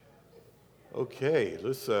Okay,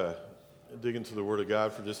 let's dig into the Word of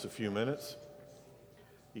God for just a few minutes.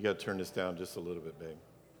 You got to turn this down just a little bit, babe.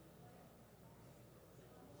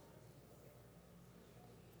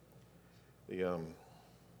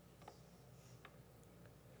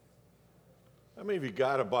 How many of you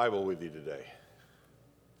got a Bible with you today?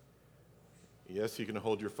 Yes, you can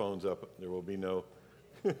hold your phones up. There will be no...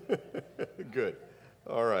 Good.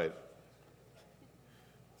 All right.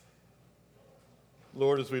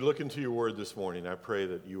 Lord, as we look into your word this morning, I pray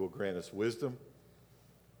that you will grant us wisdom,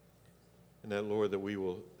 and that, Lord, that we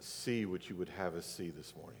will see what you would have us see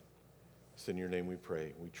this morning. It's in your name we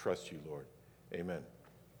pray. We trust you, Lord. Amen.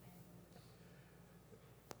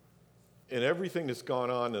 And everything that's gone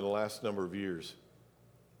on in the last number of years,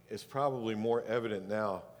 it's probably more evident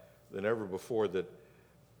now than ever before that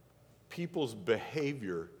people's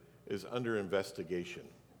behavior is under investigation.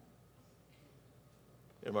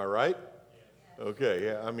 Am I right? Okay,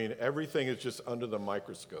 yeah, I mean, everything is just under the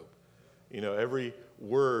microscope. You know, every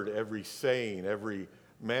word, every saying, every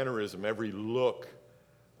mannerism, every look.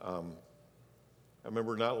 I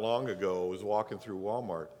remember not long ago, I was walking through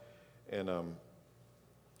Walmart, and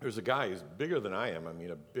there's a guy who's bigger than I am. I mean,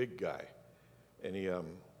 a big guy. And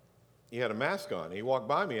he had a mask on. He walked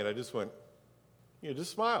by me, and I just went,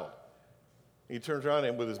 just smiled. He turns around,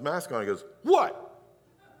 and with his mask on, he goes, "What?"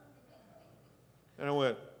 And I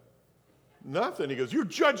went, "Nothing." He goes, "You're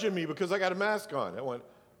judging me because I got a mask on." I went,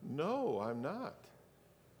 "No, I'm not."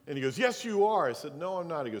 And he goes, "Yes, you are." I said, "No, I'm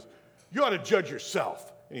not." He goes, "You ought to judge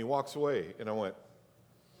yourself." And he walks away. And I went,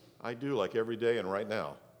 "I do, like every day and right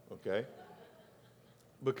now, okay?"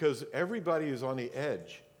 Because everybody is on the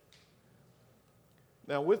edge.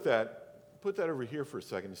 Now, with that, put that over here for a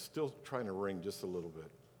second. It's still trying to ring just a little bit.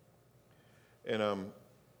 And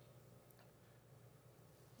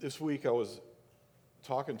this week I was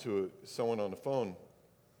talking to someone on the phone,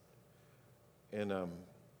 and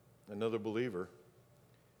another believer,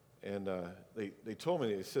 and they told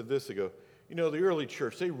me, they said this, they go, the early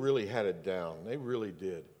church, they really had it down. They really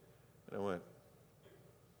did. And I went,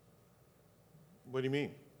 "What do you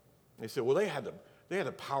mean?" They said, "Well, they had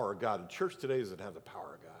the power of God. The church today doesn't have the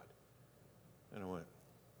power of God." And I went,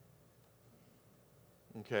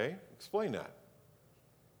 "Okay, explain that."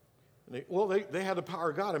 And they had the power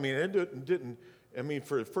of God. I mean, it didn't. I mean,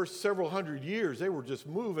 for the first several hundred years, they were just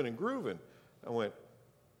moving and grooving. I went,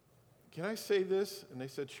 "Can I say this?" And they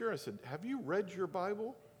said, "Sure." I said, "Have you read your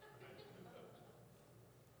Bible?"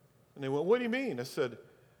 And they went, "What do you mean?" I said,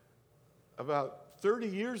 "About 30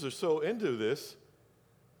 years or so into this,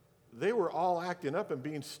 they were all acting up and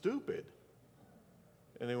being stupid."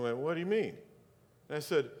 And they went, "What do you mean?" And I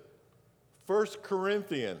said, 1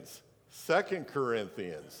 Corinthians, 2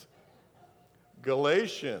 Corinthians,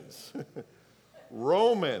 Galatians,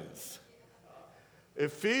 Romans,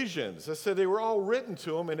 Ephesians. I said they were all written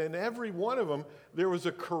to them, and in every one of them, there was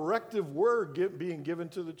a corrective word being given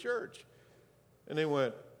to the church. And they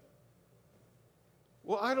went,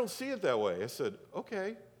 "Well, I don't see it that way." I said,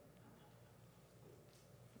 "Okay."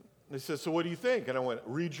 And they said, "So what do you think?" And I went,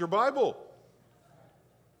 "Read your Bible."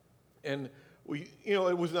 And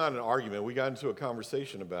it was not an argument. We got into a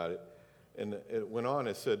conversation about it, and it went on.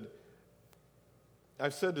 I said,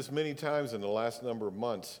 I've said this many times in the last number of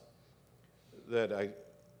months, that I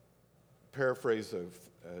paraphrase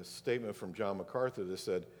a statement from John MacArthur that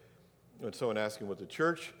said, when someone asked him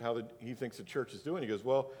how he thinks the church is doing, he goes,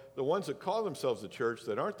 "Well, the ones that call themselves the church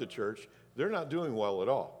that aren't the church, they're not doing well at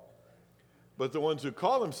all. But the ones who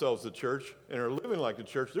call themselves the church and are living like the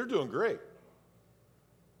church, they're doing great."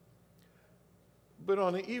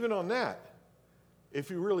 But even on that,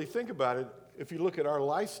 if you really think about it, if you look at our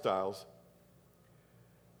lifestyles,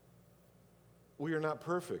 we are not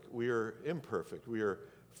perfect. We are imperfect. We are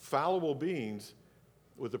fallible beings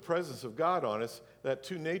with the presence of God on us. That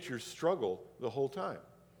two natures struggle the whole time.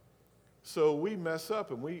 So we mess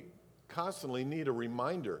up, and we constantly need a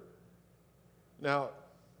reminder. Now,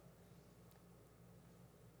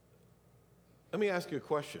 let me ask you a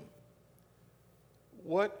question.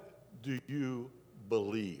 What do you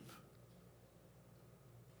believe?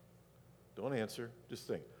 Don't answer. Just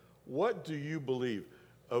think. What do you believe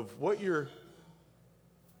of what your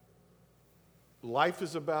life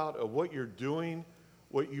is about, of what you're doing,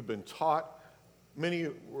 what you've been taught? Many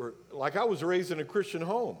were, like I was raised in a Christian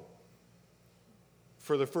home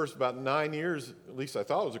for the first about 9 years, at least I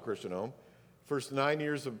thought it was a Christian home, first 9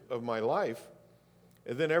 years of my life.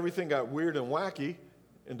 And then everything got weird and wacky,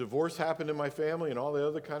 and divorce happened in my family and all the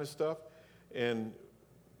other kind of stuff. And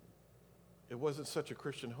it wasn't such a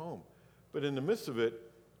Christian home. But in the midst of it,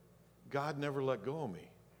 God never let go of me.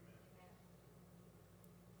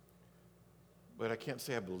 But I can't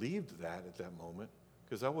say I believed that at that moment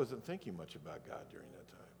because I wasn't thinking much about God during that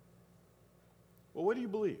time. Well, what do you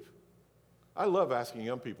believe? I love asking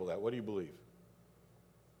young people that. What do you believe?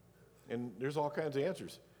 And there's all kinds of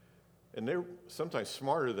answers. And they're sometimes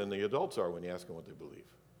smarter than the adults are when you ask them what they believe.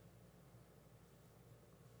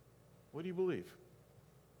 What do you believe?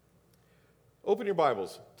 Open your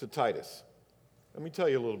Bibles to Titus. Let me tell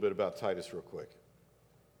you a little bit about Titus real quick.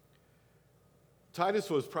 Titus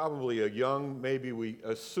was probably a young, maybe we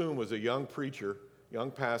assume was a young preacher,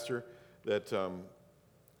 young pastor that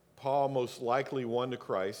Paul most likely won to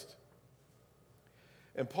Christ.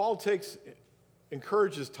 And Paul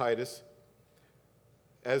encourages Titus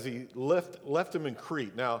as he left him in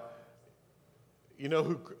Crete. Now, you know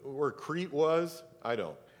where Crete was? I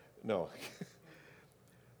don't. No.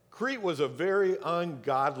 Crete was a very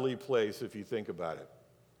ungodly place if you think about it.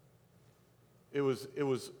 It was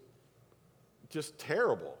just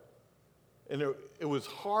terrible. And it was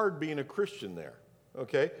hard being a Christian there.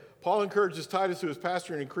 Okay? Paul encourages Titus, who is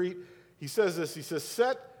pastoring in Crete. He says this, he says,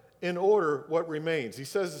 set in order what remains. He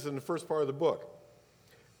says this in the first part of the book.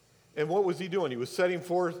 And what was he doing? He was setting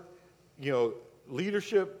forth,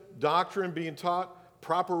 leadership, doctrine being taught,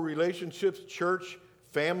 proper relationships, church,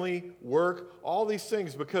 family, work, all these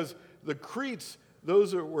things, because the Cretes,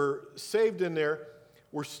 those that were saved in there,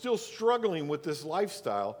 were still struggling with this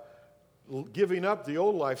lifestyle, giving up the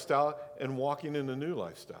old lifestyle and walking in the new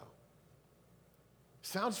lifestyle.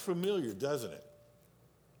 Sounds familiar, doesn't it?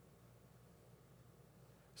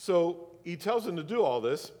 So he tells them to do all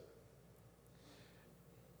this.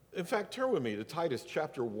 In fact, turn with me to Titus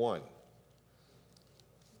chapter 1.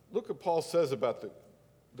 Look what Paul says about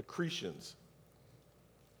the Cretians.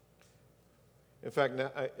 In fact,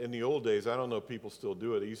 now, in the old days, I don't know if people still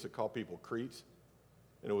do it. They used to call people Cretes,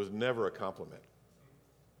 and it was never a compliment.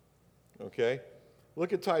 Okay?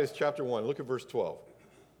 Look at Titus chapter 1. Look at verse 12.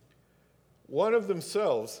 One of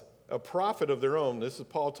themselves, a prophet of their own, this is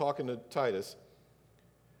Paul talking to Titus,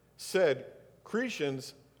 said,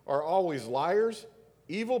 Cretans are always liars,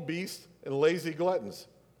 evil beasts, and lazy gluttons.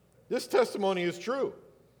 This testimony is true.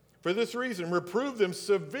 For this reason, reprove them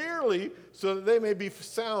severely so that they may be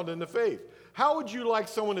sound in the faith. How would you like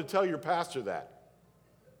someone to tell your pastor that?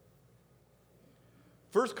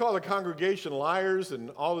 First call the congregation liars and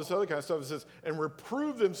all this other kind of stuff. It says, and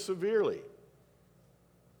reprove them severely.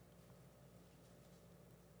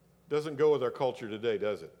 Doesn't go with our culture today,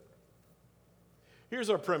 does it? Here's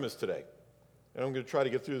our premise today, and I'm going to try to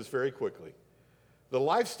get through this very quickly. The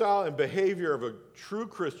lifestyle and behavior of a true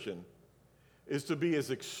Christian is to be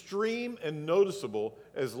as extreme and noticeable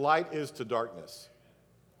as light is to darkness.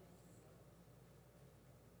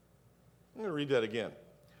 I'm going to read that again.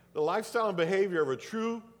 The lifestyle and behavior of a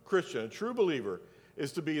true Christian, a true believer,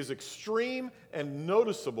 is to be as extreme and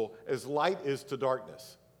noticeable as light is to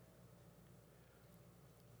darkness.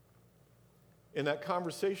 In that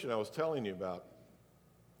conversation I was telling you about,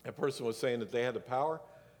 that person was saying that they had the power,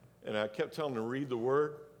 and I kept telling them to read the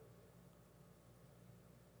Word.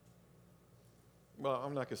 Well,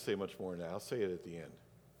 I'm not going to say much more now. I'll say it at the end.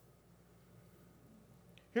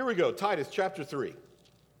 Here we go, Titus chapter 3.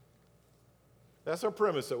 That's our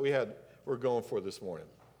premise that we're going for this morning.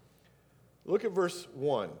 Look at verse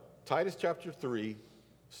 1. Titus chapter 3,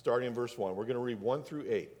 starting in verse 1. We're going to read 1 through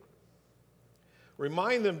 8.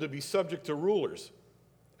 Remind them to be subject to rulers,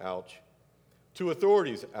 ouch, to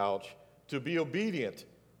authorities, ouch, to be obedient,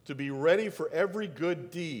 to be ready for every good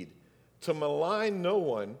deed, to malign no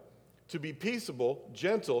one, to be peaceable,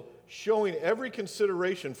 gentle, showing every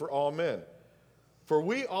consideration for all men. For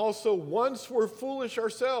we also once were foolish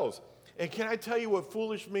ourselves. And can I tell you what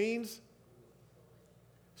foolish means?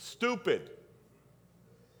 Stupid.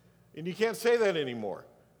 And you can't say that anymore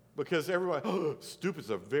because everyone, oh, stupid's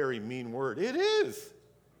a very mean word. It is.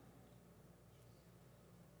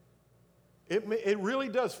 It really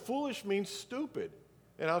does. Foolish means stupid.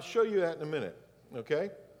 And I'll show you that in a minute,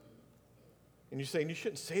 okay? And you're saying, you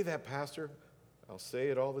shouldn't say that, Pastor. I'll say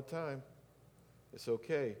it all the time. It's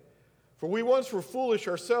okay. For we once were foolish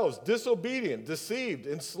ourselves, disobedient, deceived,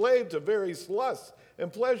 enslaved to various lusts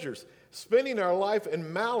and pleasures, spending our life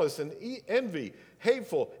in malice and envy,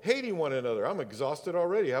 hateful, hating one another. I'm exhausted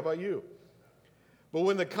already. How about you? But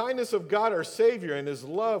when the kindness of God our Savior and his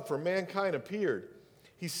love for mankind appeared,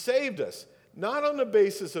 he saved us, not on the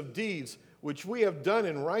basis of deeds which we have done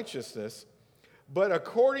in righteousness, but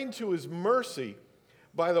according to his mercy,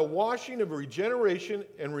 by the washing of regeneration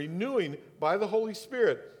and renewing by the Holy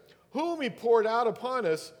Spirit, whom he poured out upon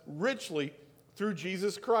us richly through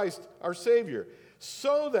Jesus Christ, our Savior,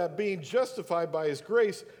 so that being justified by his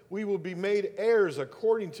grace, we will be made heirs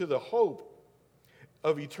according to the hope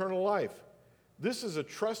of eternal life. This is a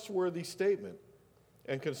trustworthy statement.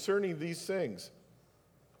 And concerning these things,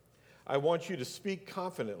 I want you to speak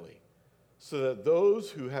confidently, so that those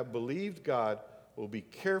who have believed God will be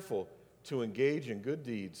careful to engage in good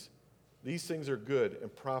deeds. These things are good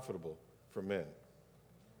and profitable for men.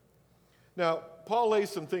 Now, Paul lays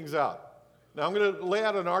some things out. Now, I'm going to lay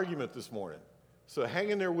out an argument this morning, so hang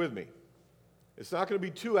in there with me. It's not going to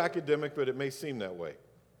be too academic, but it may seem that way.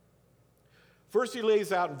 First, he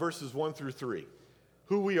lays out in verses 1 through 3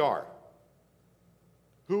 who we are.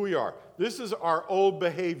 Who we are. This is our old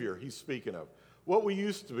behavior he's speaking of. What we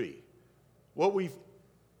used to be. What we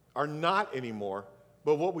are not anymore,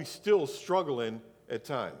 but what we still struggle in at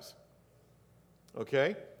times.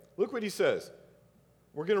 Okay? Look what he says.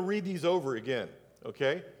 We're going to read these over again.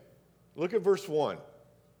 Okay? Look at verse 1.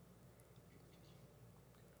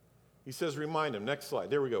 He says, remind them. Next slide.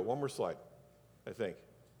 There we go. One more slide, I think.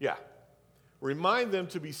 Yeah. Remind them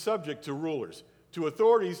to be subject to rulers, to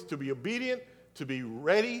authorities, to be obedient, to be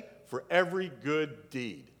ready for every good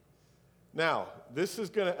deed. Now, this is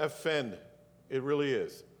going to offend. It really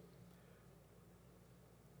is.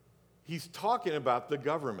 He's talking about the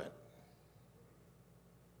government.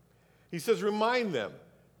 He says, remind them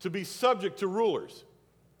to be subject to rulers,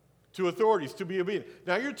 to authorities, to be obedient.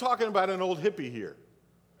 Now, you're talking about an old hippie here,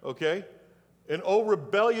 okay? An old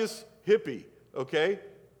rebellious hippie, okay?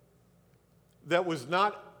 That was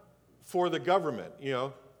not for the government,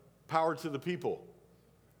 power to the people.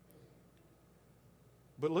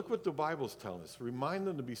 But look what the Bible's telling us. Remind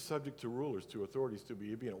them to be subject to rulers, to authorities, to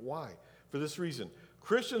be obedient. Why? For this reason.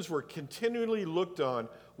 Christians were continually looked on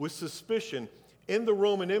with suspicion in the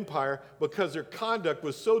Roman Empire because their conduct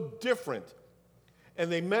was so different,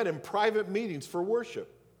 and they met in private meetings for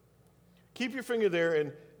worship. Keep your finger there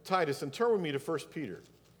in Titus and turn with me to 1 Peter.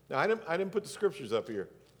 Now, I didn't put the scriptures up here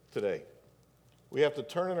today. We have to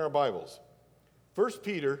turn in our Bibles. 1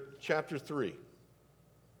 Peter chapter 3.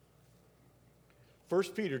 1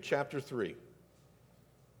 Peter chapter 3.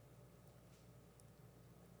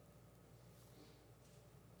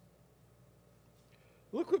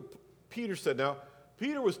 Look what Peter said. Now,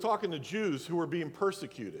 Peter was talking to Jews who were being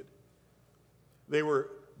persecuted. They were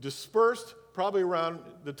dispersed probably around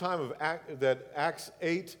the time of that Acts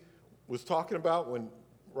 8 was talking about, when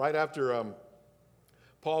right after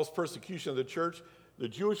Paul's persecution of the church, the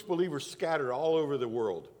Jewish believers scattered all over the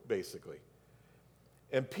world, basically.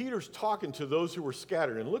 And Peter's talking to those who were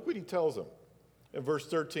scattered. And look what he tells them in verse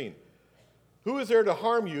 13. Who is there to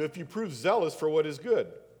harm you if you prove zealous for what is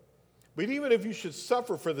good? But even if you should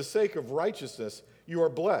suffer for the sake of righteousness, you are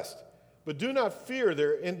blessed. But do not fear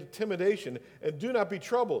their intimidation, and do not be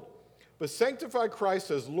troubled. But sanctify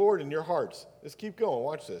Christ as Lord in your hearts. Let's keep going.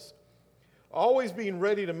 Watch this. Always being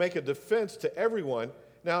ready to make a defense to everyone.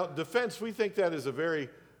 Now, defense, we think that is a very,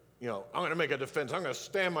 I'm going to make a defense. I'm going to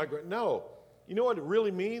stand my ground. No. You know what it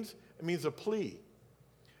really means? It means a plea.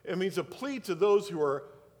 It means a plea to those who are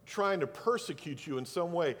trying to persecute you in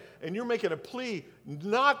some way. And you're making a plea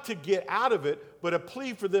not to get out of it, but a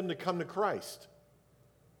plea for them to come to Christ.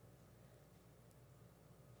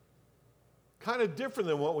 Kind of different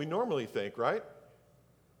than what we normally think, right?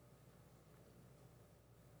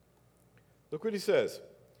 Look what he says.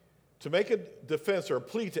 To make a defense or a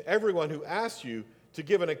plea to everyone who asks you to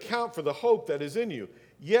give an account for the hope that is in you,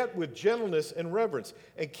 yet with gentleness and reverence,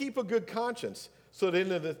 and keep a good conscience, so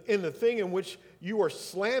that in the thing in which you are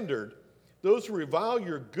slandered, those who revile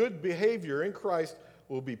your good behavior in Christ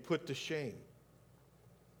will be put to shame.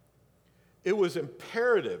 It was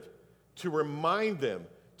imperative to remind them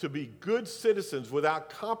to be good citizens without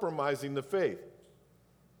compromising the faith.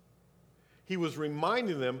 He was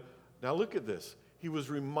reminding them, now look at this, he was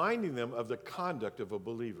reminding them of the conduct of a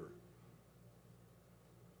believer.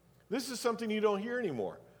 This is something you don't hear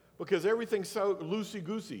anymore because everything's so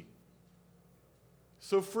loosey-goosey,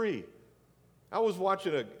 so free. I was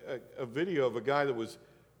watching a video of a guy that was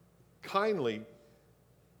kindly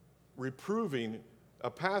reproving a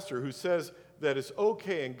pastor who says that it's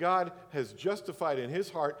okay and God has justified in his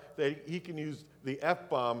heart that he can use the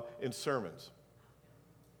F-bomb in sermons.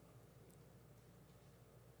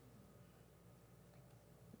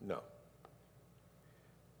 No.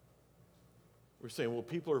 We're saying, well,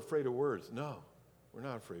 people are afraid of words. No, we're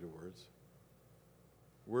not afraid of words.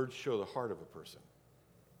 Words show the heart of a person.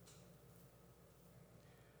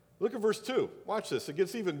 Look at verse 2. Watch this. It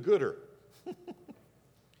gets even gooder.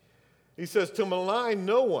 He says, to malign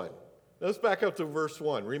no one. Let's back up to verse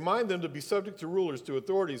 1. Remind them to be subject to rulers, to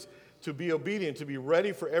authorities, to be obedient, to be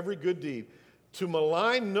ready for every good deed, to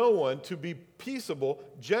malign no one, to be peaceable,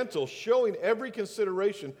 gentle, showing every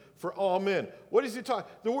consideration for all men. What is he talking?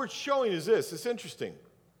 The word showing is this. It's interesting.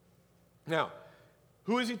 Now,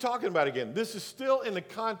 Who is he talking about again? This is still in the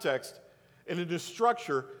context and in the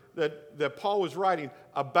structure that Paul was writing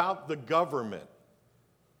about the government.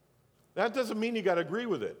 That doesn't mean you got to agree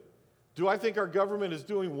with it. Do I think our government is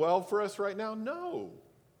doing well for us right now? No.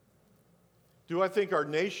 Do I think our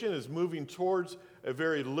nation is moving towards a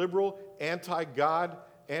very liberal, anti-God,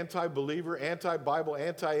 anti-believer, anti-Bible,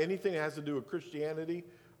 anti-anything that has to do with Christianity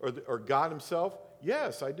or God himself?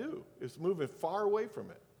 Yes, I do. It's moving far away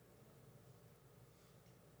from it.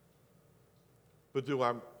 But do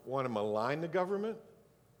I want to malign the government?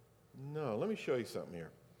 No. Let me show you something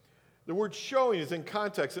here. The word showing is in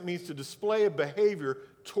context. It means to display a behavior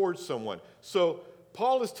towards someone. So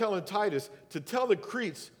Paul is telling Titus to tell the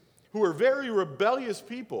Cretes, who are very rebellious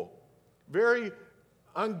people, very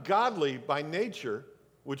ungodly by nature,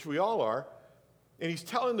 which we all are, and he's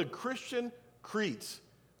telling the Christian Cretes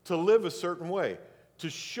to live a certain way, to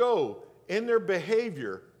show in their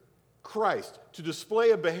behavior Christ, to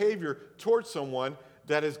display a behavior towards someone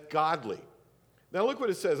that is godly. Now look what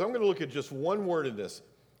it says. I'm going to look at just one word in this.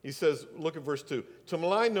 He says, look at verse 2. To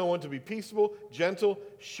malign no one, to be peaceable, gentle,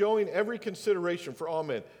 showing every consideration for all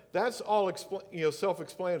men. That's all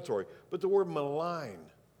self-explanatory. But the word malign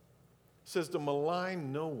says to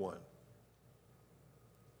malign no one.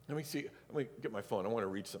 Let me get my phone. I want to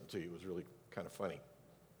read something to you. It was really kind of funny.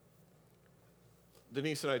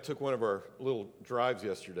 Denise and I took one of our little drives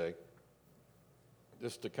yesterday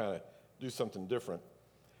just to kind of do something different.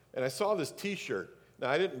 And I saw this T-shirt. Now,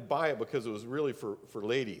 I didn't buy it because it was really for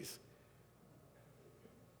ladies.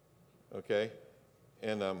 Okay?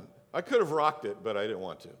 And I could have rocked it, but I didn't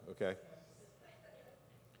want to, okay?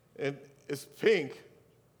 And it's pink.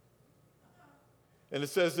 And it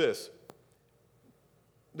says this.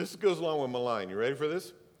 This goes along with malign. You ready for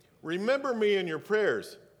this? Remember me in your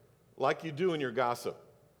prayers like you do in your gossip.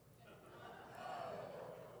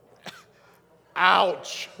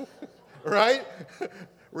 Ouch. Right?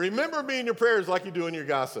 Remember me in your prayers like you do in your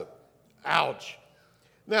gossip. Ouch.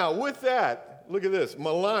 Now, with that, look at this.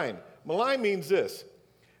 Malign. Malign means this.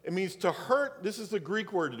 It means to hurt. This is the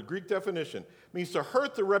Greek word, the Greek definition. It means to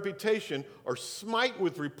hurt the reputation or smite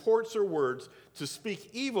with reports or words, to speak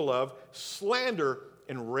evil of, slander,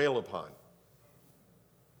 and rail upon.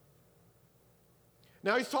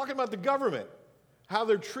 Now, he's talking about the government, how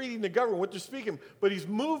they're treating the government, what they're speaking, but he's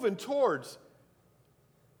moving towards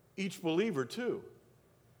each believer too.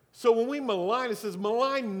 So when we malign, it says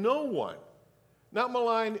malign no one. Not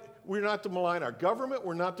malign, we're not to malign our government,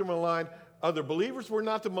 we're not to malign other believers, we're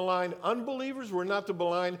not to malign unbelievers, we're not to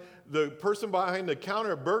malign the person behind the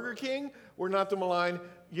counter at Burger King, we're not to malign,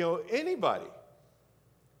 anybody.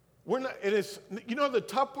 We're not, and it's, the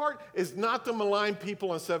tough part is not to malign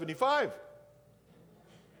people on 75.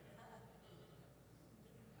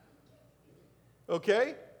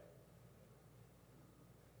 Okay?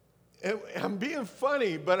 And I'm being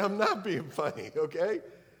funny, but I'm not being funny, okay?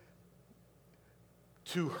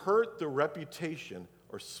 To hurt the reputation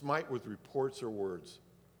or smite with reports or words,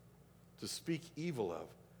 to speak evil of,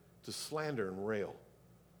 to slander and rail.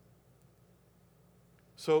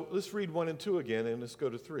 So let's read 1 and 2 again, and let's go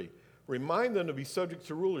to 3. Remind them to be subject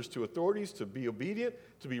to rulers, to authorities, to be obedient,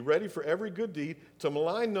 to be ready for every good deed, to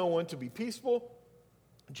malign no one, to be peaceful,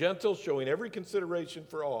 gentle, showing every consideration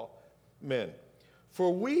for all men.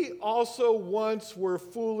 For we also once were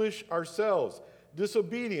foolish ourselves,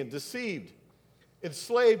 disobedient, deceived,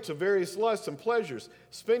 enslaved to various lusts and pleasures,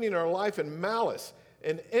 spending our life in malice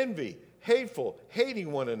and envy, hateful, hating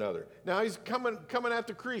one another. Now he's coming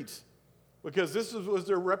after Cretes because this was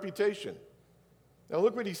their reputation. Now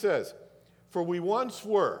look what he says. For we once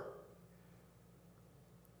were.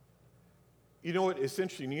 You know what? It's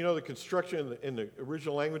interesting. You know the construction in the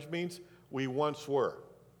original language means? We once were.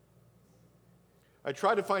 I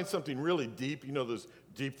tried to find something really deep. You know those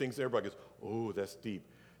deep things everybody goes, oh, that's deep.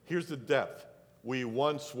 Here's the depth. We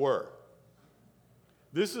once were.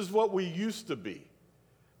 This is what we used to be.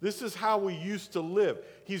 This is how we used to live.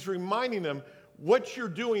 He's reminding them what you're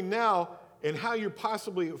doing now and how you're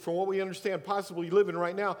possibly, from what we understand, possibly living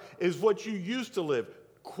right now is what you used to live.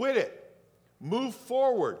 Quit it. Move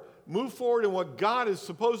forward. Move forward in what God has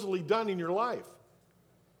supposedly done in your life.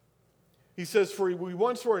 He says, for we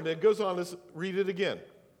once were, and it goes on, let's read it again.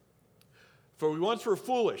 For we once were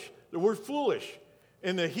foolish. The word foolish,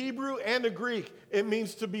 in the Hebrew and the Greek, it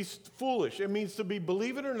means to be foolish. It means to be,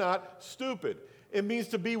 believe it or not, stupid. It means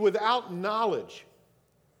to be without knowledge,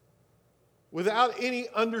 without any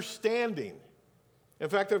understanding. In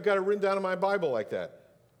fact, I've got it written down in my Bible like that.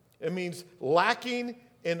 It means lacking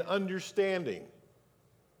in understanding.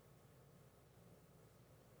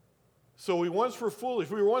 So we once were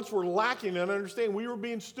foolish. We once were lacking in understanding. We were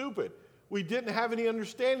being stupid. We didn't have any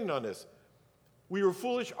understanding on this. We were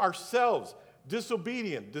foolish ourselves,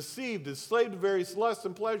 disobedient, deceived, enslaved to various lusts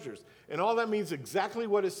and pleasures. And all that means exactly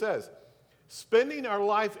what it says. Spending our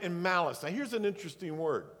life in malice. Now here's an interesting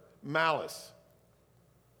word, malice.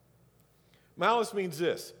 Malice means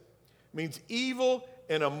this. It means evil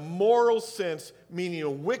in a moral sense, meaning a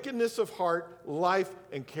wickedness of heart, life,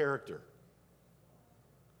 and character.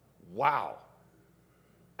 Wow.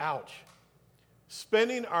 Ouch.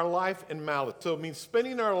 Spending our life in malice. So it means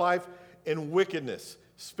spending our life in wickedness.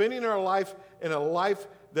 Spending our life in a life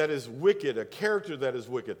that is wicked, a character that is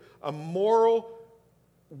wicked, a moral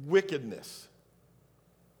wickedness.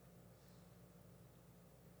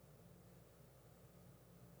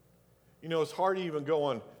 You know, it's hard to even go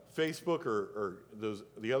on Facebook or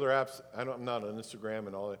the other apps. I'm not on Instagram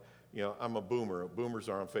and all that. You know, I'm a boomer. Boomers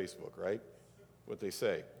are on Facebook, right? What they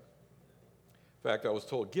say. In fact, I was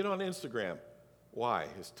told, get on Instagram. Why?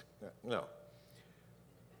 No.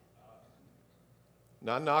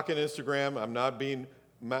 Not knocking Instagram. I'm not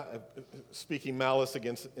speaking malice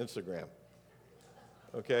against Instagram.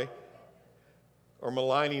 Okay? Or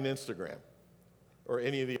maligning Instagram or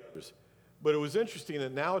any of the others. But it was interesting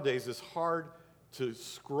that nowadays it's hard to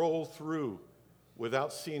scroll through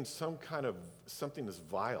without seeing something that's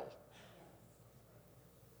vile.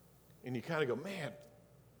 And you kind of go, man,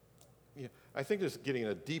 I think there's getting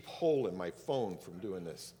a deep hole in my phone from doing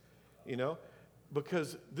this,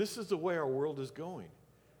 because this is the way our world is going.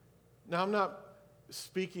 Now, I'm not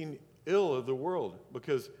speaking ill of the world,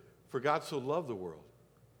 because for God so loved the world.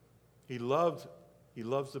 He loves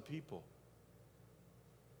the people.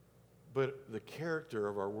 But the character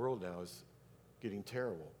of our world now is getting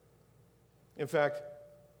terrible. In fact,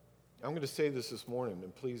 I'm going to say this morning,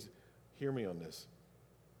 and please hear me on this.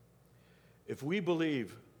 If we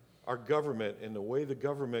believe our government and the way the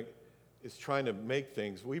government is trying to make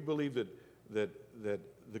things, we believe that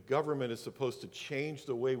the government is supposed to change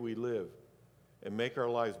the way we live and make our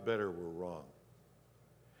lives better, we're wrong.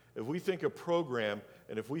 If we think a program,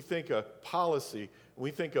 and if we think a policy, and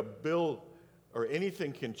we think a bill or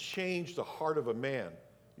anything can change the heart of a man,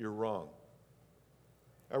 you're wrong.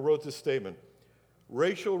 I wrote this statement.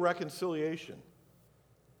 Racial reconciliation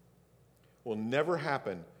will never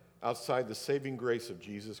happen outside the saving grace of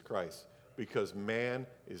Jesus Christ, because man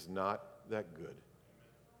is not that good.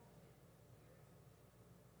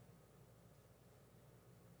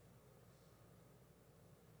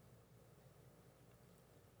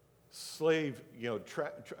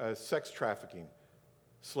 Sex trafficking,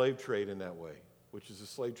 slave trade in that way, which is the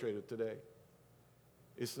slave trade of today.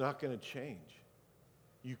 It's not going to change.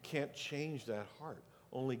 You can't change that heart.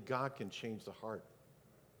 Only God can change the heart.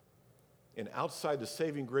 And outside the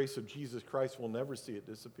saving grace of Jesus Christ, we'll never see it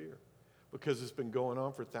disappear, because it's been going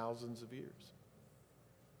on for thousands of years.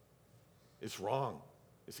 It's wrong.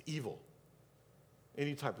 It's evil.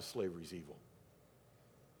 Any type of slavery is evil.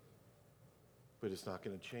 But it's not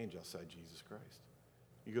going to change outside Jesus Christ.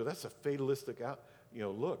 You go, that's a fatalistic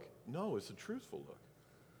look. No, it's a truthful look.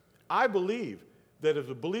 I believe that if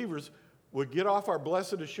the believers would get off our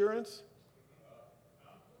blessed assurance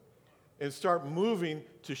and start moving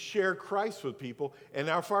to share Christ with people, and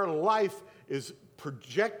if our life is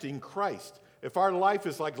projecting Christ, if our life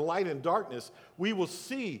is like light and darkness, we will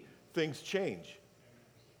see things change.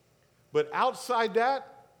 But outside that,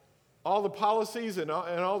 all the policies and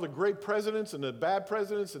all the great presidents and the bad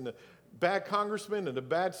presidents and the bad congressmen and the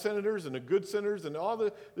bad senators and the good senators and all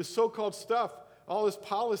this so-called stuff, all these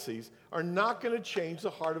policies are not going to change the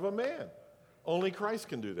heart of a man. Only Christ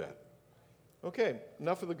can do that. Okay,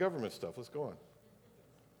 enough of the government stuff. Let's go on.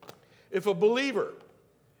 If a believer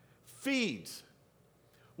feeds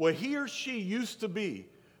what he or she used to be,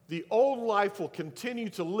 the old life will continue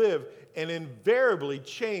to live and invariably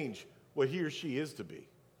change what he or she is to be.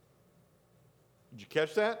 Did you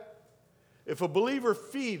catch that? If a believer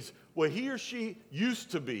feeds what he or she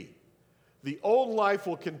used to be, the old life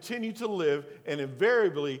will continue to live and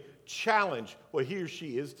invariably challenge what he or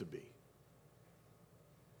she is to be.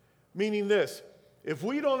 Meaning this, if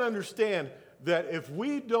we don't understand that if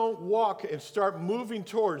we don't walk and start moving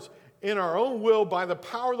towards in our own will by the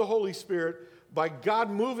power of the Holy Spirit, by God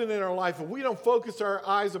moving in our life, if we don't focus our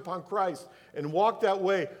eyes upon Christ and walk that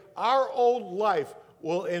way, our old life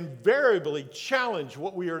will invariably challenge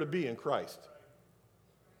what we are to be in Christ.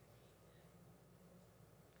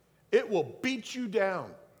 It will beat you down.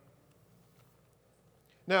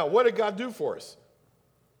 Now, what did God do for us?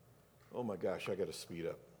 Oh my gosh, I got to speed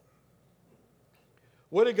up.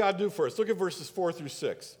 What did God do for us? Look at verses 4 through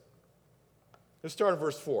 6. Let's start in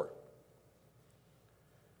verse 4.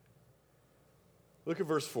 Look at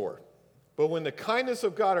verse 4. But when the kindness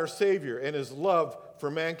of God our Savior and his love for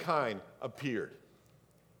mankind appeared.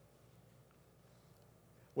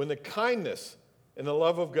 When the kindness and the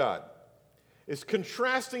love of God is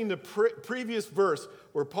contrasting the previous verse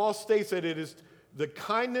where Paul states that it is the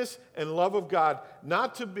kindness and love of God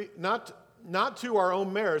not to our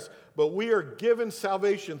own merits, but we are given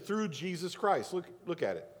salvation through Jesus Christ. Look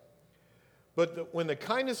at it. But when the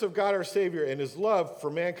kindness of God our Savior and his love for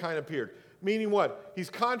mankind appeared, meaning what? He's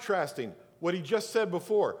contrasting what he just said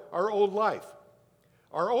before, our old life.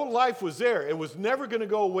 Our old life was there. It was never going to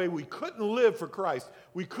go away. We couldn't live for Christ.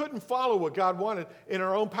 We couldn't follow what God wanted in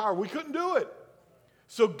our own power. We couldn't do it.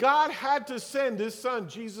 So God had to send his son,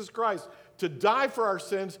 Jesus Christ, to die for our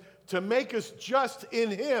sins, to make us just in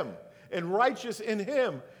him and righteous in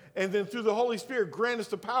him. And then through the Holy Spirit, grant us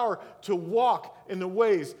the power to walk in the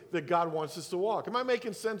ways that God wants us to walk. Am I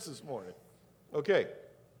making sense this morning? Okay.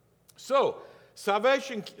 So,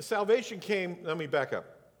 salvation came, let me back up.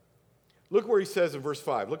 Look where he says in verse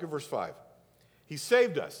 5. Look at verse 5. He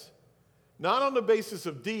saved us, not on the basis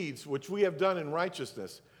of deeds which we have done in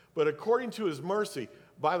righteousness, but according to his mercy,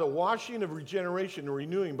 by the washing of regeneration and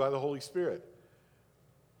renewing by the Holy Spirit.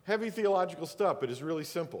 Heavy theological stuff, but it's really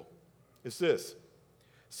simple. It's this.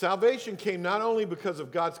 Salvation came not only because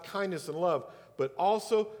of God's kindness and love, but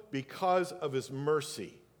also because of his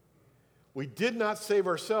mercy. We did not save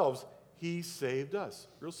ourselves. He saved us.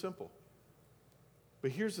 Real simple.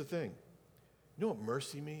 But here's the thing. You know what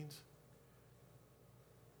mercy means?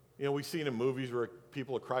 You know, we've seen in movies where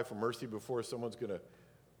people cry for mercy before someone's going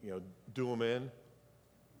to, do them in.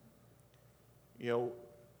 You know,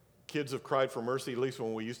 kids have cried for mercy, at least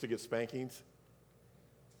when we used to get spankings.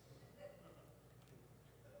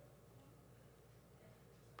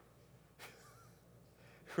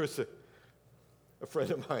 There was a friend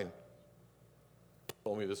of mine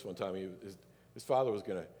told me this one time. His father was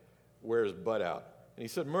going to wear his butt out. And he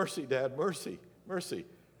said, "Mercy, Dad, mercy, mercy.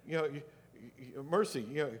 Mercy.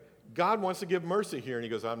 God wants to give mercy here." And he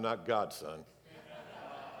goes, "I'm not God, son."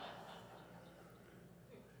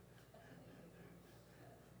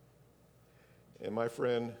 And my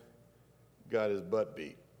friend got his butt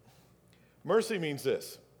beat. Mercy means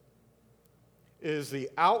this. It is the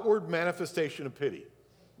outward manifestation of pity.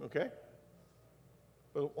 Okay?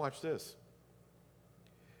 But watch this.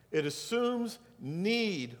 It assumes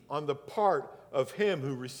need on the part of him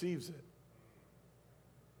who receives it.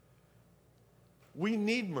 We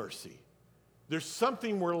need mercy. There's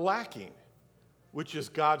something we're lacking, which is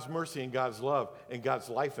God's mercy and God's love and God's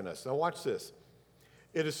life in us. Now watch this.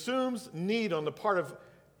 It assumes need on the part of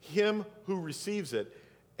him who receives it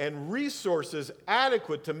and resources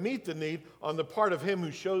adequate to meet the need on the part of him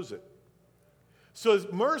who shows it. So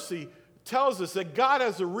mercy tells us that God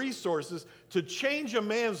has the resources to change a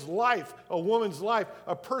man's life, a woman's life,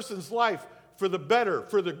 a person's life for the better,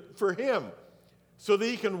 for him, so that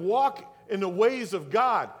he can walk in the ways of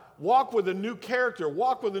God, walk with a new character,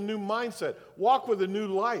 walk with a new mindset, walk with a new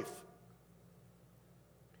life.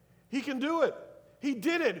 He can do it. He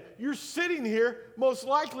did it. You're sitting here most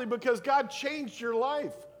likely because God changed your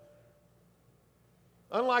life.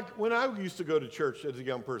 Unlike when I used to go to church as a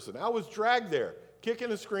young person, I was dragged there,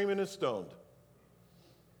 kicking and screaming and stoned.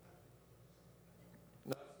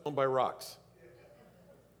 Not stoned by rocks.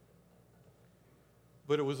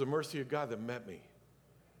 But it was the mercy of God that met me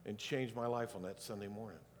and changed my life on that Sunday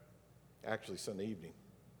morning. Actually, Sunday evening.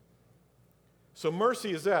 So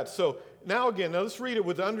mercy is that. So now let's read it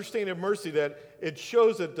with the understanding of mercy, that it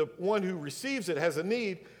shows that the one who receives it has a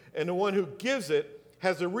need, and the one who gives it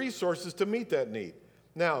has the resources to meet that need.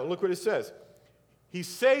 Now, look what it says. He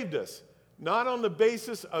saved us, not on the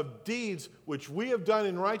basis of deeds which we have done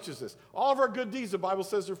in righteousness. All of our good deeds, the Bible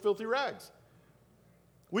says, are filthy rags.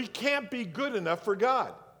 We can't be good enough for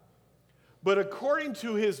God. But according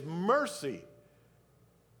to his mercy,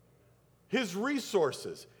 his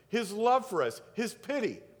resources, his love for us, his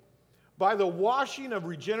pity, by the washing of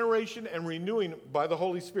regeneration and renewing by the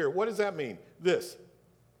Holy Spirit. What does that mean? This.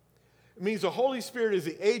 It means the Holy Spirit is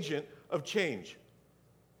the agent of change.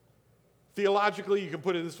 Theologically, you can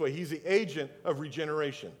put it this way. He's the agent of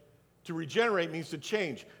regeneration. To regenerate means to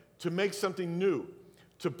change, to make something new,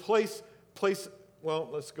 to place, well,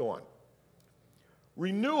 let's go on.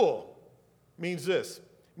 Renewal means this,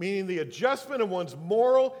 meaning the adjustment of one's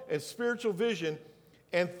moral and spiritual vision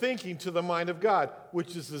and thinking to the mind of God,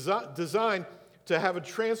 which is designed to have a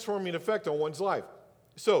transforming effect on one's life.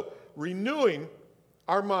 So, renewing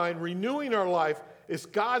our mind, renewing our life is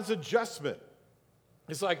God's adjustment.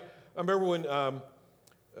 It's like, I remember when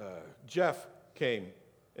Jeff came,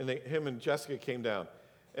 and him and Jessica came down,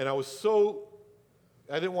 and I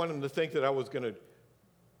didn't want him to think that I was going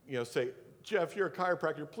to, say, Jeff, you're a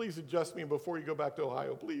chiropractor. Please adjust me before you go back to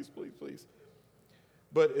Ohio. Please, please, please.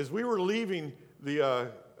 But as we were leaving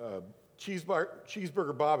the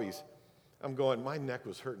Cheeseburger Bobby's, I'm going, my neck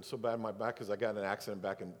was hurting so bad in my back because I got in an accident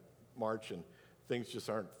back in March and things just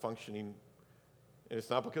aren't functioning. And it's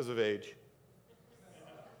not because of age.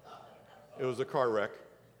 It was a car wreck.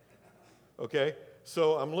 Okay?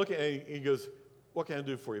 So I'm looking and he goes, what can I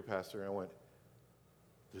do for you, Pastor? And I went,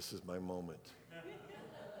 this is my moment.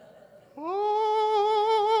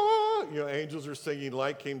 Oh, angels are singing,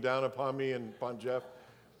 light came down upon me and upon Jeff.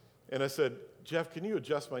 And I said, Jeff, can you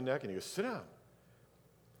adjust my neck? And he goes, sit down.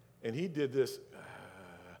 And he did this,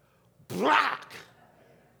 black.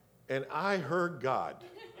 And I heard God.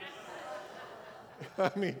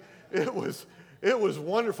 I mean, it was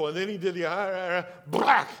wonderful. And then he did the,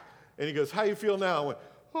 black. And he goes, how you feel now? I went,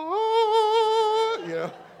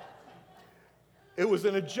 oh, It was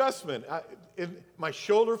an adjustment. My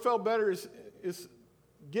shoulder felt better, is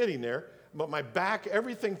getting there. But my back,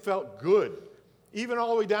 everything felt good. Even all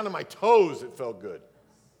the way down to my toes, it felt good.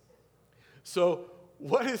 So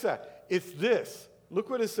what is that? It's this. Look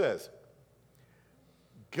what it says.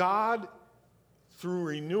 God, through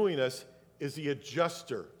renewing us, is the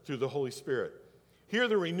adjuster through the Holy Spirit. Here,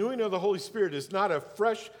 the renewing of the Holy Spirit is not a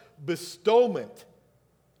fresh bestowment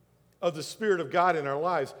of the Spirit of God in our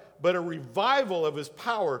lives, but a revival of His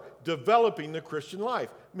power developing the Christian life.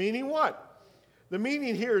 Meaning what? The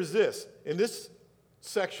meaning here is this, in this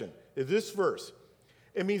section, in this verse.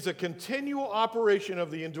 It means a continual operation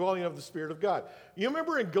of the indwelling of the Spirit of God. You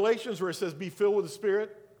remember in Galatians where it says, be filled with the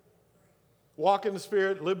Spirit? Walk in the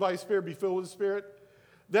Spirit, live by the Spirit, be filled with the Spirit?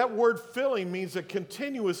 That word filling means a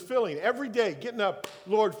continuous filling. Every day, getting up,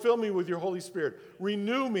 Lord, fill me with your Holy Spirit.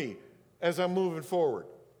 Renew me as I'm moving forward.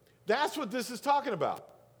 That's what this is talking about.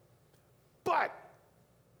 But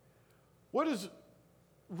what does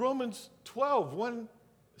Romans 12:1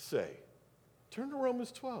 say? Turn to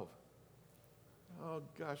Romans 12. Oh,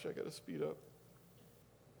 gosh, I got to speed up.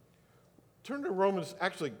 Turn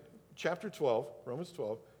to chapter 12, Romans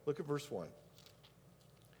 12. Look at verse 1.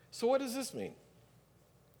 So what does this mean?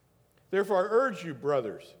 Therefore, I urge you,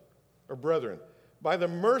 brothers, or brethren, by the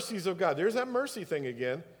mercies of God. There's that mercy thing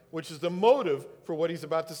again, which is the motive for what he's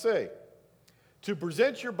about to say. To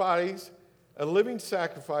present your bodies a living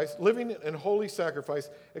and holy sacrifice,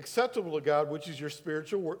 acceptable to God, which is your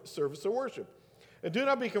spiritual service of worship. And do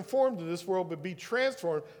not be conformed to this world, but be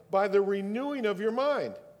transformed by the renewing of your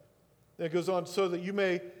mind. And it goes on, so that you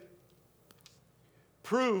may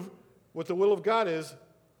prove what the will of God is,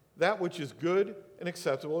 that which is good and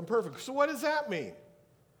acceptable and perfect. So what does that mean?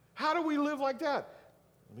 How do we live like that?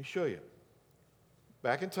 Let me show you.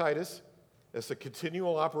 Back in Titus, that's a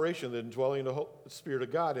continual operation of the indwelling of the Spirit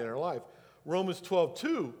of God in our life. Romans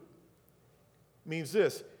 12:2 means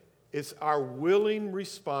this. It's our willing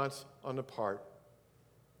response on the part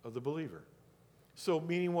of the believer. So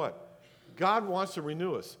meaning what? God wants to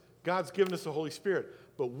renew us. God's given us the Holy Spirit,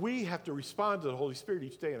 but we have to respond to the Holy Spirit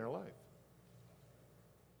each day in our life.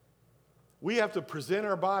 We have to present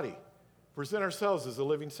our body, present ourselves as a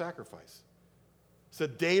living sacrifice. It's a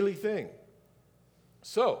daily thing.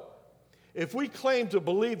 So, if we claim to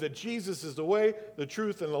believe that Jesus is the way, the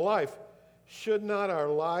truth, and the life, should not our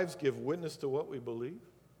lives give witness to what we believe?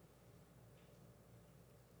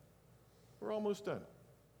 We're almost done.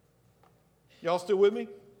 Y'all still with me?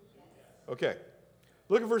 Okay.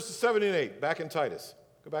 Look at verses 7 and 8, back in Titus.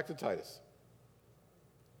 Go back to Titus.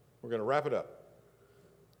 We're going to wrap it up.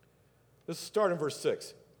 Let's start in verse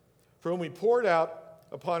 6. For whom he poured out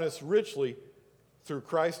upon us richly through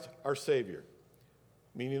Christ our Savior,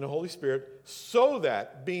 meaning the Holy Spirit, so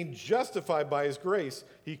that being justified by his grace,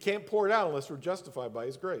 he can't pour it out unless we're justified by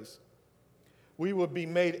his grace, we would be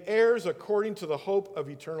made heirs according to the hope of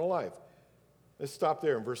eternal life. Let's stop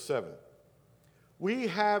there in verse 7. We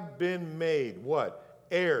have been made what?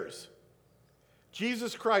 Heirs.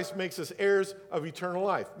 Jesus Christ makes us heirs of eternal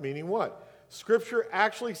life, meaning what? Scripture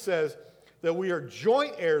actually says that we are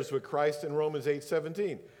joint heirs with Christ in Romans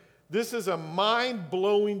 8:17. This is a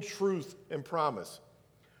mind-blowing truth and promise.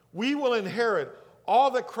 We will inherit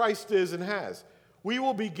all that Christ is and has. We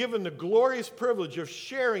will be given the glorious privilege of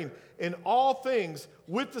sharing in all things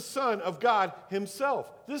with the Son of God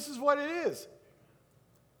himself. This is what it is.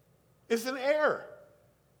 It's an heir.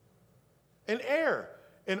 An heir.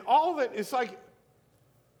 And all that, it's like,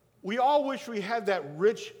 we all wish we had that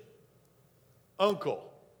rich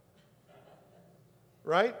uncle,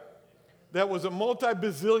 right? That was a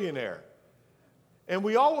multi-bazillionaire. And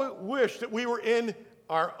we all wish that we were in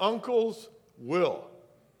our uncle's will.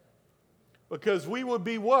 Because we would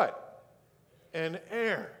be what? An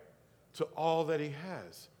heir to all that he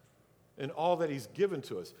has. and all that he's given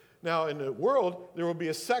to us. Now, in the world, there will be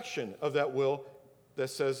a section of that will that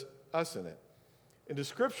says us in it. In the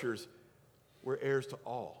scriptures, we're heirs to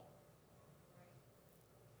all.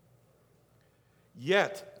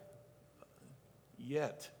 Yet,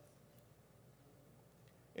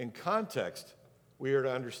 in context, we are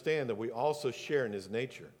to understand that we also share in his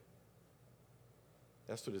nature.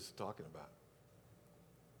 That's what it's talking about.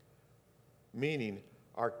 Meaning,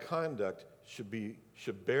 our conduct should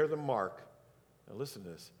bear the mark. Now listen to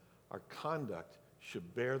this. Our conduct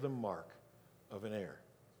should bear the mark of an heir.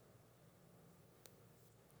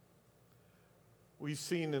 We've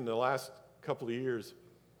seen in the last couple of years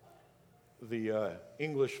the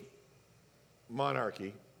English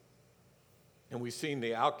monarchy, and we've seen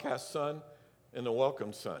the outcast son and the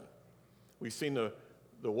welcome son. We've seen the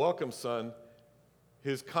welcome son,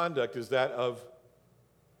 his conduct is that of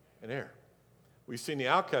an heir. We've seen the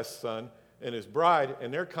outcast son and his bride,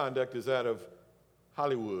 and their conduct is that of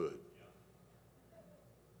Hollywood.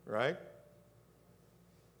 Right?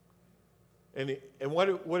 And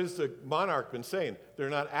what has the monarch been saying? They're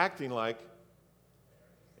not acting like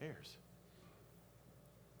heirs.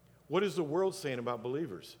 What is the world saying about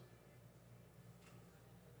believers?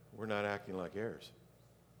 We're not acting like heirs.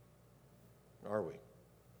 Are we?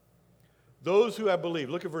 Those who have believed.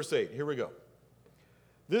 Look at verse 8. Here we go.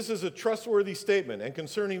 This is a trustworthy statement, and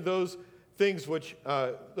concerning those things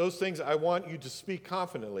I want you to speak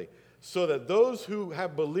confidently, so that those who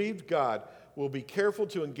have believed God will be careful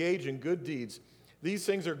to engage in good deeds. These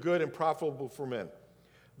things are good and profitable for men.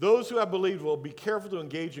 Those who have believed will be careful to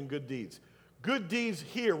engage in good deeds. Good deeds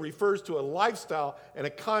here refers to a lifestyle and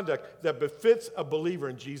a conduct that befits a believer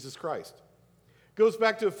in Jesus Christ. Goes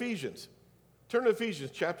back to Ephesians. Turn to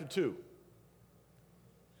Ephesians chapter 2.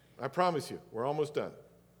 I promise you, we're almost done.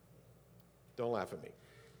 Don't laugh at me.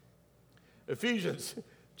 Ephesians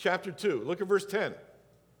chapter 2. Look at verse 10.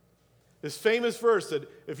 This famous verse that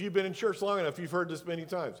if you've been in church long enough, you've heard this many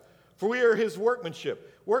times. For we are his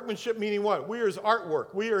workmanship. Workmanship meaning what? We are his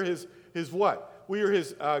artwork. We are his what? We are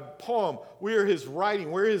his poem. We are his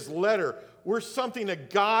writing. We're his letter. We're something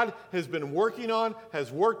that God has been working on,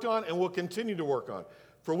 has worked on, and will continue to work on.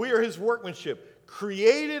 For we are his workmanship,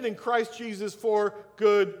 created in Christ Jesus for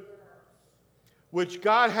good, which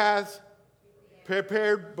God has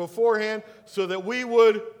prepared beforehand so that we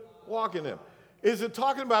would walk in them. Is it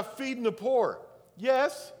talking about feeding the poor?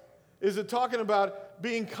 Yes. Is it talking about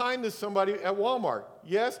being kind to somebody at Walmart?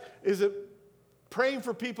 Yes. Is it praying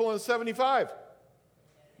for people on 75?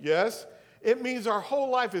 Yes. It means our whole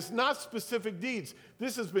life is not specific deeds.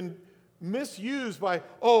 This has been misused by,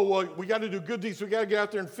 we got to do good deeds. We got to get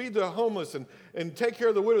out there and feed the homeless and take care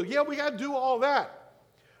of the widow. Yeah, we got to do all that.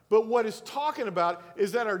 But what it's talking about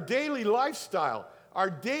is that our daily lifestyle, our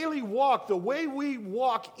daily walk, the way we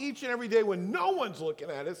walk each and every day when no one's looking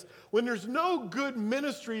at us, when there's no good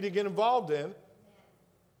ministry to get involved in,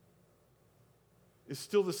 is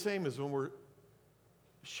still the same as when we're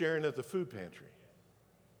sharing at the food pantry.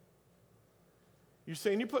 You're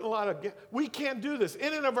saying you're putting a lot of... We can't do this.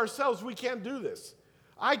 In and of ourselves, we can't do this.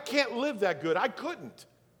 I can't live that good. I couldn't.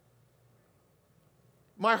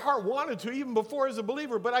 My heart wanted to even before as a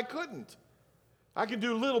believer, but I couldn't. I could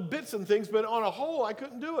do little bits and things, but on a whole, I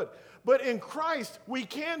couldn't do it. But in Christ, we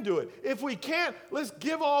can do it. If we can't, let's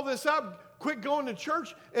give all this up, quit going to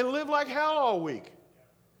church, and live like hell all week.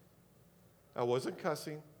 I wasn't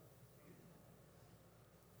cussing.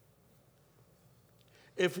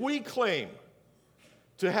 If we claim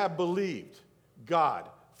to have believed God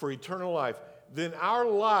for eternal life, then our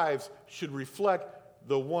lives should reflect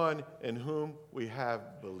the one in whom we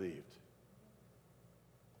have believed.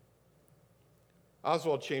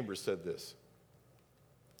 Oswald Chambers said this.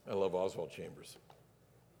 I love Oswald Chambers.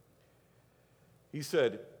 He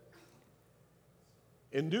said,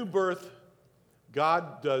 in new birth,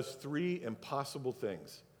 God does three impossible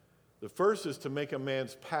things. The first is to make a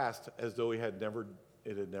man's past as though it had never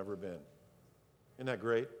been. Isn't that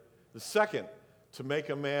great? The second, to make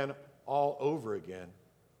a man all over again.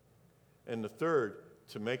 And the third,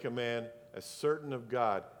 to make a man as certain of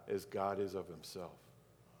God as God is of himself.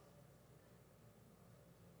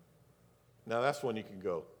 Now that's one you can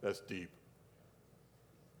go, that's deep.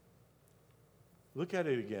 Look at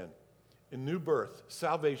it again. In new birth,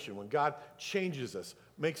 salvation, when God changes us,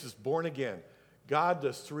 makes us born again, God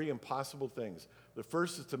does three impossible things. The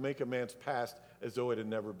first is to make a man's past as though it had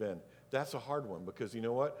never been. That's a hard one because you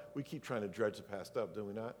know what? We keep trying to dredge the past up, do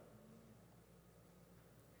we not?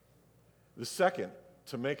 The second,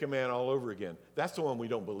 to make a man all over again. That's the one we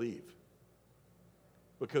don't believe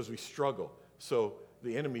because we struggle. So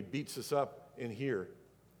the enemy beats us up in here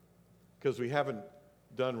because we haven't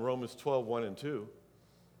done Romans 12, 1 and 2.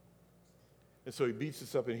 And so he beats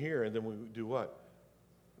us up in here, and then we do what?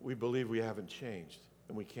 We believe we haven't changed,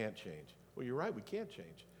 and we can't change. Well, you're right, we can't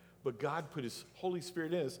change. But God put his Holy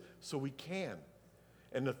Spirit in us so we can.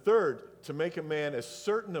 And the third, to make a man as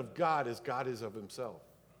certain of God as God is of himself.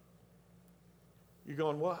 You're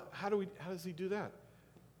going, well, how does he do that?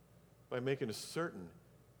 By making us certain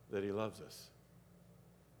that he loves us.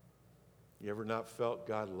 You ever not felt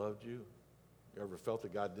God loved you? You ever felt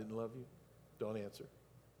that God didn't love you? Don't answer.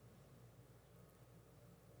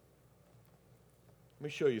 Let me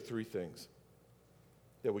show you three things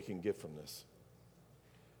that we can get from this.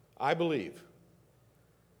 I believe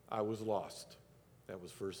I was lost. That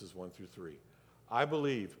was verses 1 through 3. I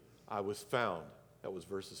believe I was found. That was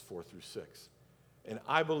verses 4 through 6. And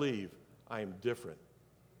I believe I am different.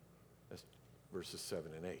 That's verses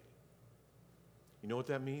 7 and 8. You know what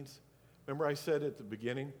that means? Remember I said at the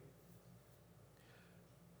beginning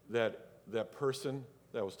that that person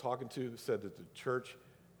that I was talking to said that the church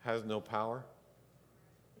has no power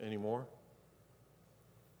anymore?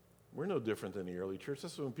 We're no different than the early church.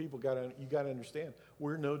 That's when people you got to understand.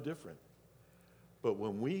 We're no different. But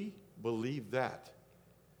when we believe that,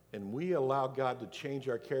 and we allow God to change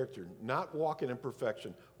our character, not walking in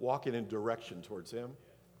perfection, walking in direction towards him,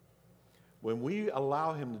 when we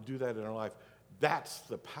allow him to do that in our life, that's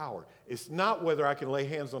the power. It's not whether I can lay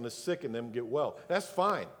hands on the sick and them get well. That's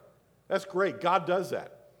fine. That's great. God does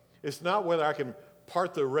that. It's not whether I can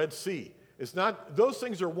part the Red Sea. It's not, those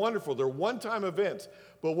things are wonderful. They're one-time events.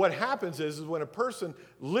 But what happens is when a person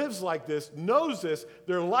lives like this, knows this,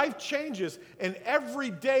 their life changes, and every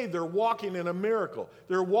day they're walking in a miracle.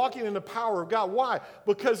 They're walking in the power of God. Why?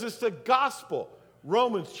 Because it's the gospel.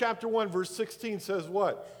 Romans chapter 1, verse 16 says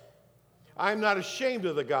what? I am not ashamed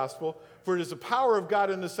of the gospel, for it is the power of God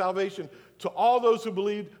unto salvation to all those who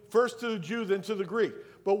believe, first to the Jew, then to the Greek.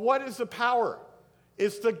 But what is the power?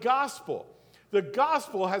 It's the gospel. The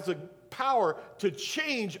gospel has a power to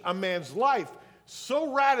change a man's life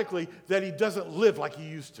so radically that he doesn't live like he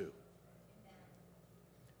used to.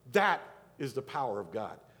 That is the power of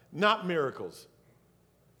God, not miracles.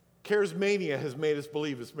 Charismania has made us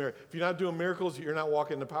believe it's miracle. If you're not doing miracles, you're not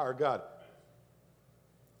walking in the power of God.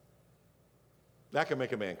 That can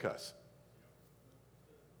make a man cuss.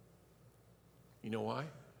 You know why?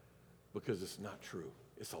 Because it's not true.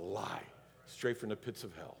 It's a lie, straight from the pits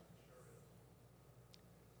of hell.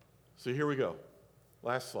 So here we go.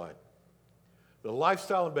 Last slide. The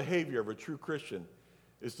lifestyle and behavior of a true Christian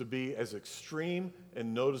is to be as extreme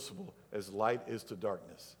and noticeable as light is to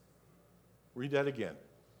darkness. Read that again.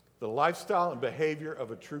 The lifestyle and behavior of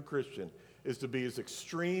a true Christian is to be as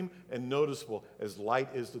extreme and noticeable as light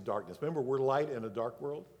is to darkness. Remember, we're light in a dark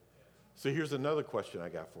world. So here's another question I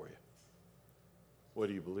got for you. What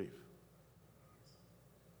do you believe?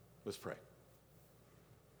 Let's pray.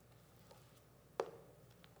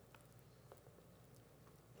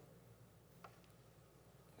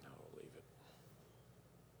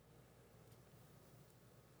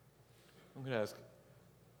 I'm going to ask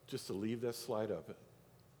just to leave that slide up.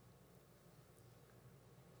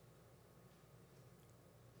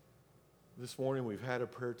 This morning we've had a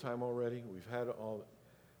prayer time already. We've had all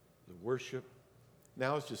the worship.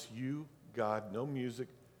 Now it's just you, God, no music,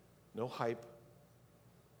 no hype,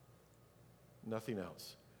 nothing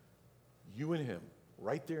else. You and him,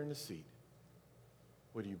 right there in the seat.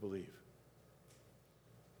 What do you believe?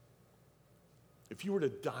 If you were to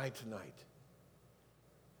die tonight,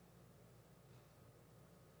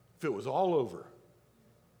 if it was all over,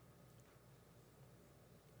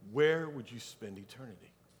 where would you spend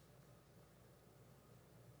eternity?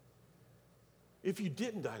 If you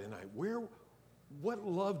didn't die tonight, what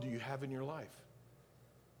love do you have in your life?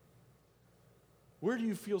 Where do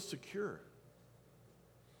you feel secure?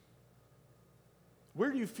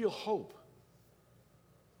 Where do you feel hope?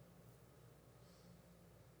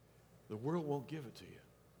 The world won't give it to you,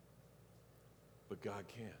 but God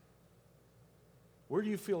can. Where do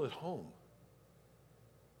you feel at home?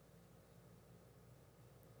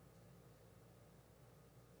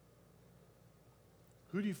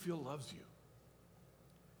 Who do you feel loves you?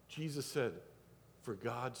 Jesus said, for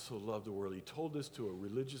God so loved the world. He told this to a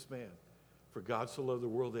religious man. For God so loved the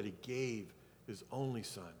world that he gave his only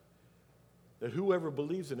son, that whoever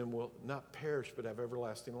believes in him will not perish but have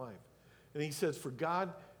everlasting life. And he says, for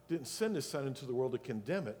God didn't send his son into the world to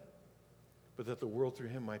condemn it, but that the world through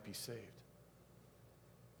him might be saved.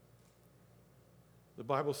 The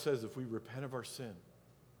Bible says if we repent of our sin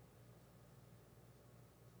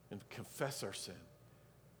and confess our sin,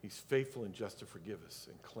 he's faithful and just to forgive us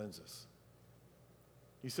and cleanse us.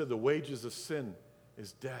 He said the wages of sin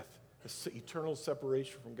is death, eternal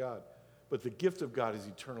separation from God. But the gift of God is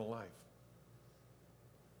eternal life.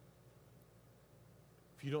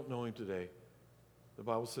 If you don't know him today, the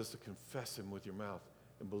Bible says to confess him with your mouth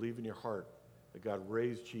and believe in your heart that God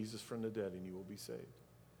raised Jesus from the dead and you will be saved.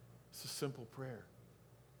 It's a simple prayer.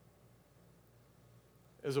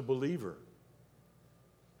 As a believer,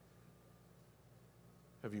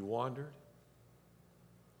 have you wandered?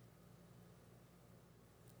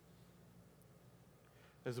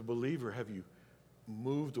 As a believer, have you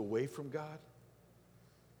moved away from God?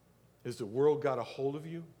 Has the world got a hold of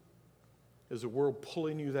you? Is the world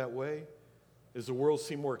pulling you that way? Does the world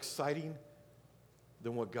seem more exciting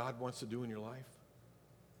than what God wants to do in your life?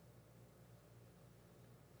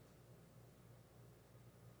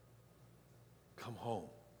 Come home.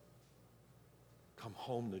 Come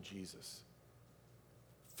home to Jesus.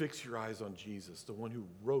 Fix your eyes on Jesus, the one who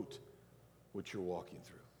wrote what you're walking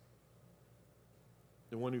through,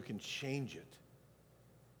 the one who can change it,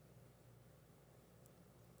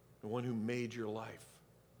 the one who made your life,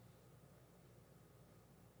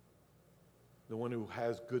 the one who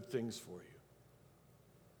has good things for you.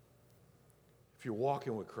 If you're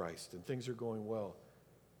walking with Christ and things are going well,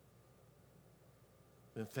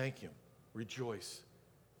 then thank him, rejoice,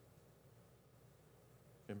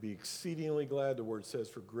 and be exceedingly glad, the word says,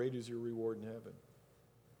 for great is your reward in heaven.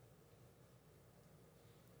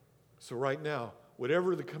 So right now,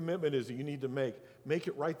 whatever the commitment is that you need to make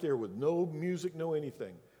it right there with no music, no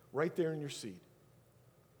anything, right there in your seat.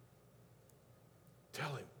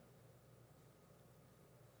 Tell him.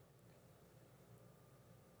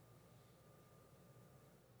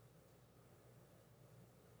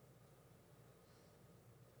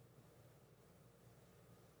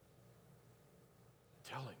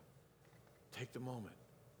 Tell him. Take the moment.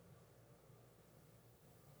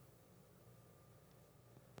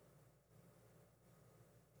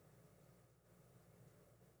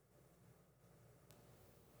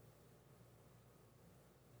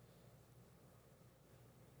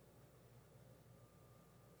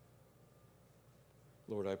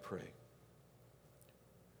 Lord, I pray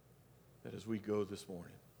that as we go this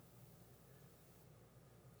morning,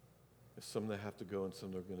 there's some that have to go and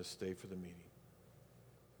some that are going to stay for the meeting.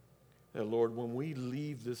 That, Lord, when we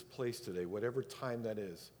leave this place today, whatever time that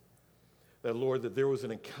is, that, Lord, that there was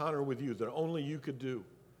an encounter with you that only you could do.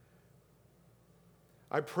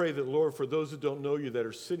 I pray that, Lord, for those that don't know you that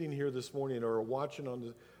are sitting here this morning or are watching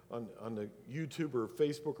on the YouTube or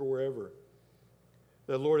Facebook or wherever,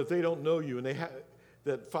 that, Lord, if they don't know you, and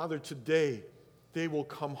that, Father, today they will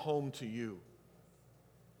come home to you.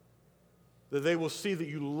 That they will see that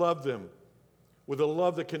you love them with a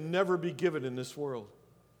love that can never be given in this world.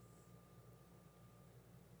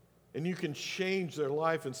 And you can change their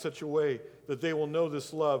life in such a way that they will know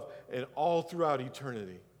this love and all throughout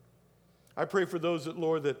eternity. I pray for those that,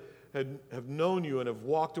 Lord, that have known you and have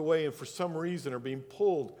walked away and for some reason are being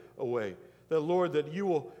pulled away. That, Lord, that you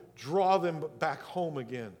will draw them back home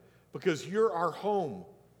again because you're our home.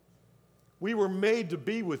 We were made to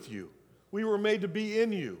be with you. We were made to be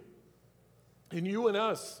in you and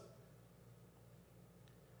us.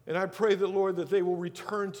 And I pray that, Lord, that they will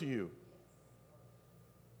return to you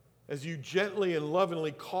as you gently and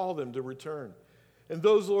lovingly call them to return. And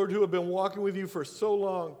those, Lord, who have been walking with you for so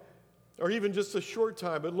long, or even just a short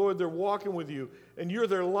time, but Lord, they're walking with you, and you're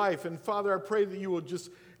their life. And Father, I pray that you will just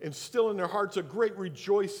instill in their hearts a great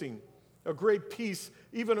rejoicing, a great peace,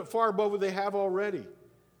 even far above what they have already.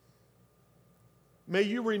 May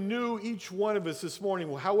you renew each one of us this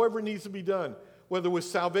morning, however it needs to be done, whether with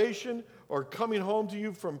salvation or coming home to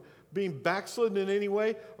you from being backslidden in any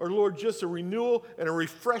way, or, Lord, just a renewal and a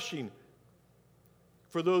refreshing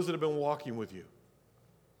for those that have been walking with you.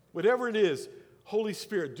 Whatever it is, Holy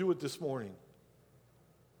Spirit, do it this morning.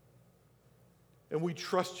 And we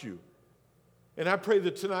trust you. And I pray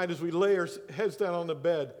that tonight as we lay our heads down on the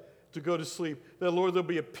bed to go to sleep, that, Lord, there'll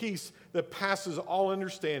be a peace that passes all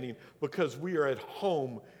understanding because we are at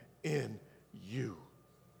home in you.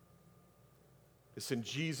 It's in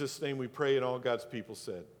Jesus' name we pray, and all God's people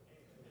said.